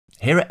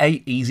Here are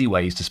 8 easy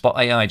ways to spot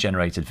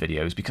AI-generated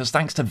videos because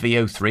thanks to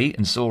Veo 3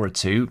 and Sora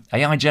 2,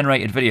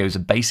 AI-generated videos are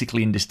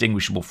basically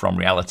indistinguishable from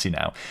reality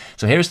now.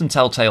 So here are some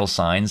telltale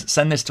signs.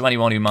 Send this to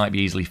anyone who might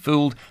be easily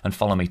fooled and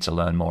follow me to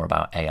learn more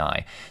about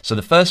AI. So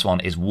the first one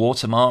is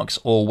watermarks,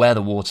 or where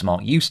the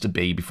watermark used to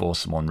be before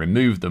someone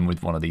removed them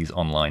with one of these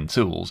online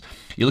tools.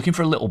 You're looking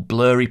for a little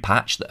blurry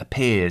patch that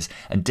appears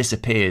and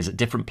disappears at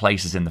different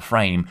places in the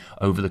frame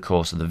over the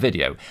course of the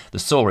video. The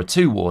Sora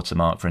 2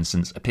 watermark, for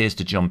instance, appears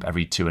to jump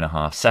every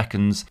 2.5 seconds.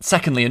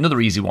 Secondly,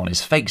 another easy one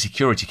is fake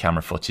security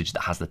camera footage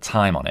that has the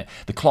time on it.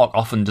 The clock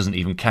often doesn't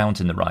even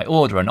count in the right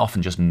order and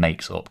often just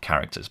makes up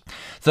characters.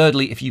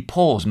 Thirdly, if you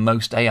pause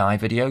most AI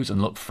videos and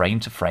look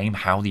frame to frame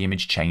how the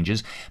image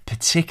changes,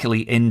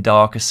 particularly in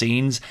darker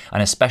scenes,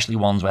 and especially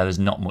ones where there's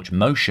not much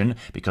motion,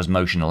 because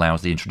motion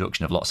allows the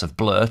introduction of lots of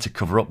blur to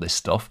cover up this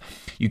stuff,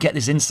 you get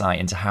this insight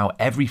into how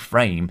every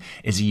frame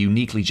is a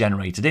uniquely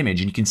generated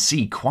image, and you can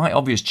see quite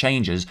obvious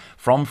changes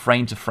from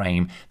frame to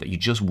frame that you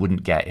just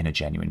wouldn't get in a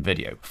genuine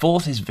video.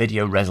 Fourth is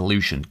video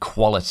resolution,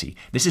 quality.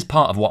 This is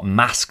part of what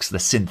masks the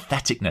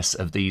syntheticness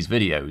of these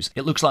videos.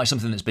 It looks like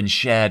something that's been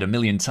shared a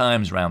million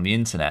times around the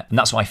internet, and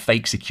that's why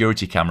fake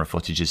security camera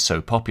footage is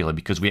so popular,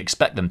 because we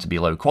expect them to be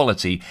low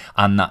quality,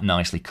 and that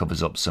nicely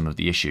covers up some of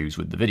the issues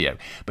with the video.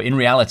 But in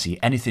reality,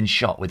 anything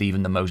shot with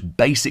even the most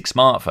basic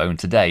smartphone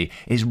today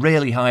is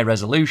really high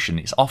resolution.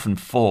 It's often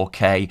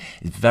 4K,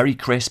 it's very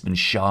crisp and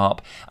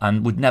sharp,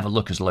 and would never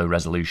look as low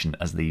resolution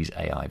as these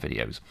AI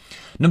videos.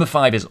 Number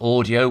 5 is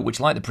audio, which,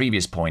 like the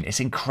previous point,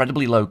 it's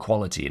incredibly low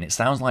quality and it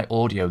sounds like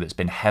audio that's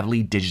been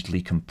heavily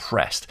digitally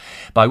compressed.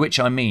 By which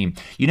I mean,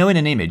 you know, when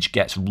an image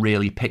gets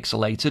really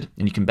pixelated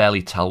and you can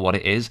barely tell what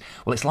it is?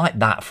 Well, it's like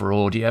that for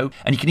audio,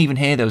 and you can even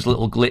hear those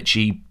little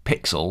glitchy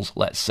pixels,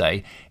 let's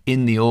say,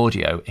 in the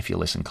audio if you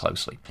listen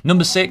closely.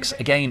 Number 6,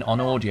 again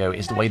on audio,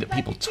 is the way that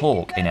people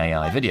talk in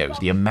AI videos.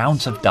 The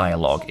amount of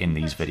dialogue in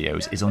these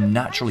videos is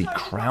unnaturally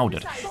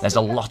crowded. There's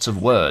a lot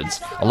of words,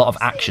 a lot of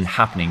action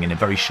happening in a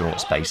very short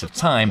space of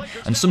time,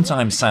 and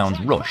sometimes sounds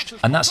rushed.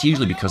 And that's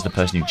usually because the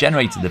person who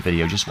generated the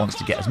video just wants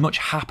to get as much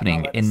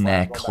happening in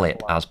their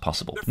clip as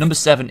possible. Number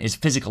 7 is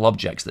physical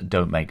objects that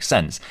don't make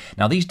sense.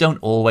 Now, these don't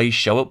always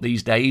show up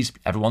these days.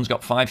 Everyone's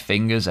got 5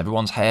 fingers,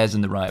 everyone's hair's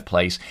in the right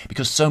place,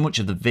 because so much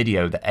of the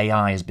video that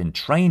AI has been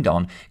trained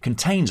on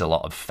contains a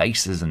lot of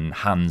faces and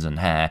hands and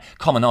hair,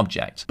 common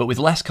objects. But with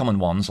less common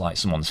ones like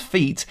someone's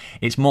feet,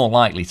 it's more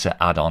likely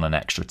to add on an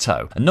extra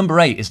toe. And number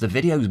 8 is the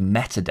video's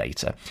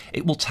metadata.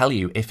 It will tell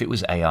you if it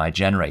was AI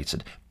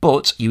generated.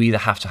 But you either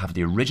have to have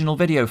the original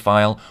video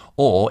file,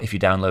 or if you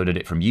downloaded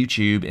it from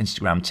YouTube,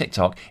 Instagram,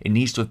 TikTok, it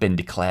needs to have been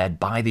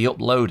declared by the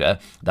uploader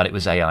that it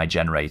was AI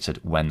generated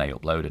when they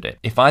uploaded it.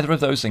 If either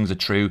of those things are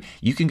true,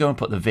 you can go and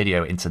put the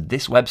video into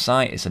this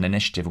website. It's an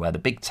initiative where the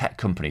big tech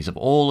companies have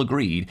all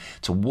agreed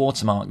to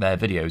watermark their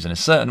videos in a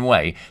certain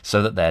way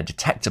so that they're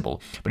detectable.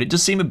 But it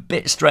does seem a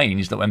bit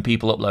strange that when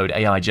people upload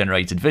AI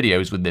generated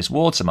videos with this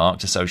watermark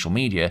to social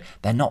media,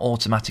 they're not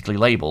automatically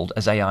labeled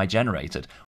as AI generated.